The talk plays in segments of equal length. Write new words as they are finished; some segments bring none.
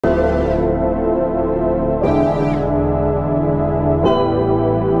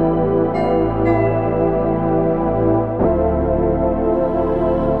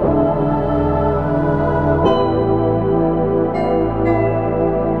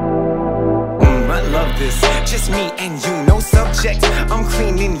this, just me and you, no subject. I'm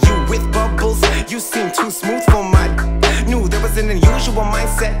cleaning you with bubbles. You seem too smooth for my knew there was an unusual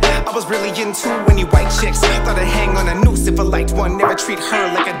mindset I was really into any white chicks. Thought I'd hang on a noose if I liked one. Never treat her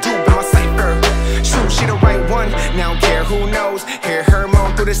like I do in my cipher. True, she the right one, now don't care who knows. Hear her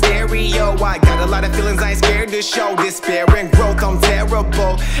moan through the stereo. I got a lot of feelings I ain't scared to show. Despair and growth, I'm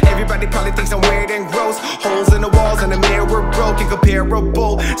terrible. Everybody probably thinks I'm weird and gross. Holes in the walls and the mirror broke,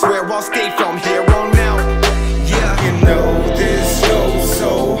 incomparable. Swear I'll stay from here on out. Yeah, you know this goes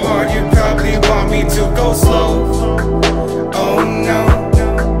so hard, you probably want me to go slow. Oh no,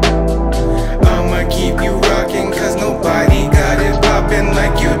 I'ma keep you rocking, cause nobody got it poppin'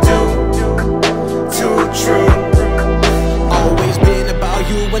 like you do. Too true. Always been about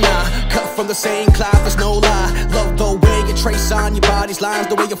you and I, cut from the same cloth, there's no lie. Love the way you trace on your body's lines,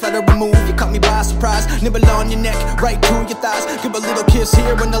 the way you flutter and move, you caught me by surprise. Nibble on your neck, right to your thighs. Give a little kiss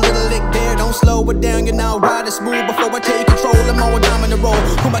here and a little lick there. Don't slow it down, you're now riding smooth. Before I take control, I'm all down in the road.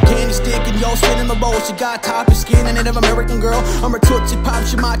 Put my candy stick and your spin in my roll. She got top of skin, a Native American girl. I'm her Tootsie Pop,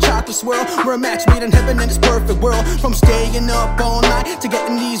 she my chocolate swirl. We're a match made in heaven in this perfect world. From staying up all night to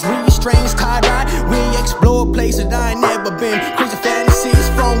getting these restraints tied right, we explore places I ain't never been. Crazy fantasies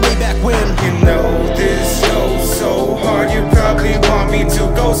from way back when. You know this goes so hard, you probably want me to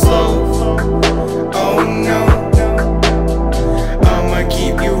go slow. Oh no, I'ma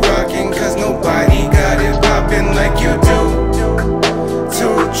keep you rocking, cause nobody got it poppin' like you do.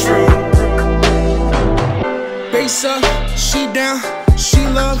 Too true. Bass up, she down, she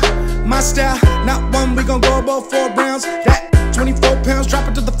love my style. Not one, we gon' go about 4 rounds. That 24 pounds, drop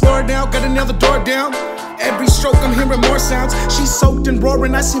it to the floor now. Gotta nail the door down. Every stroke I'm hearing more sounds. She's soaked and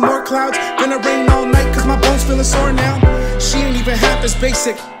roaring, I see more clouds. Gonna rain all night cause my bones feeling sore now. She ain't even half as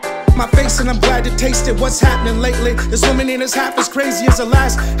basic. My face and I'm glad to taste it. What's happening lately? This woman ain't as half as crazy as the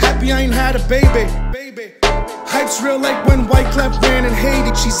last. Happy I ain't had a baby. Hype's real like when Wyclef ran and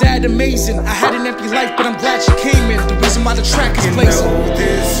hated. She's ad amazing. I had an empty life but I'm glad she came in. The reason why the track is blazing. You know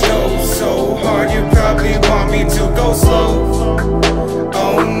this goes so hard, you probably want me to go slow.